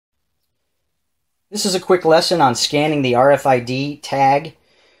This is a quick lesson on scanning the RFID tag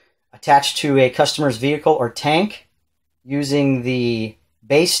attached to a customer's vehicle or tank using the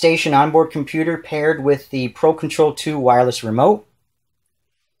BASEstation onboard computer paired with the ProControl2 wireless remote.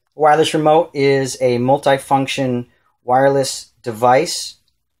 The wireless remote is a multifunction wireless device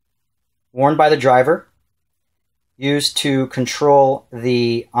worn by the driver, used to control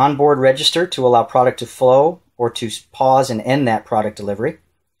the onboard register to allow product to flow or to pause and end that product delivery.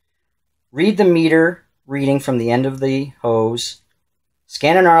 Read the meter reading from the end of the hose,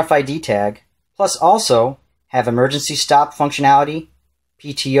 scan an RFID tag, plus also have emergency stop functionality,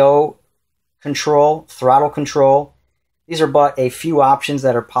 PTO control, throttle control. These are but a few options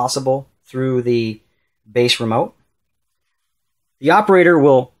that are possible through the base remote. The operator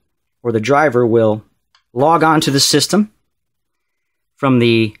will, or the driver will, log on to the system. From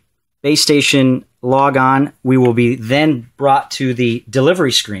the BASEstation log on, we will be then brought to the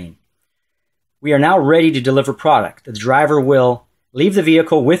delivery screen. We are now ready to deliver product. The driver will leave the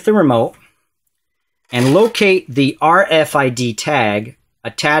vehicle with the remote and locate the RFID tag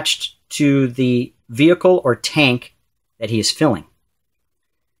attached to the vehicle or tank that he is filling.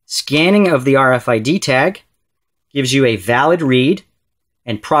 Scanning of the RFID tag gives you a valid read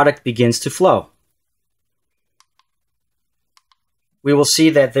and product begins to flow. We will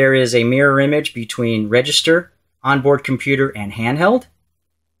see that there is a mirror image between register, onboard computer, and handheld.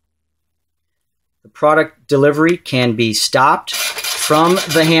 The product delivery can be stopped from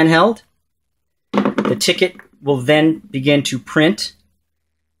the handheld. The ticket will then begin to print.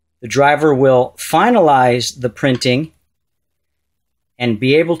 The driver will finalize the printing and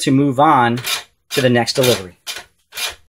be able to move on to the next delivery.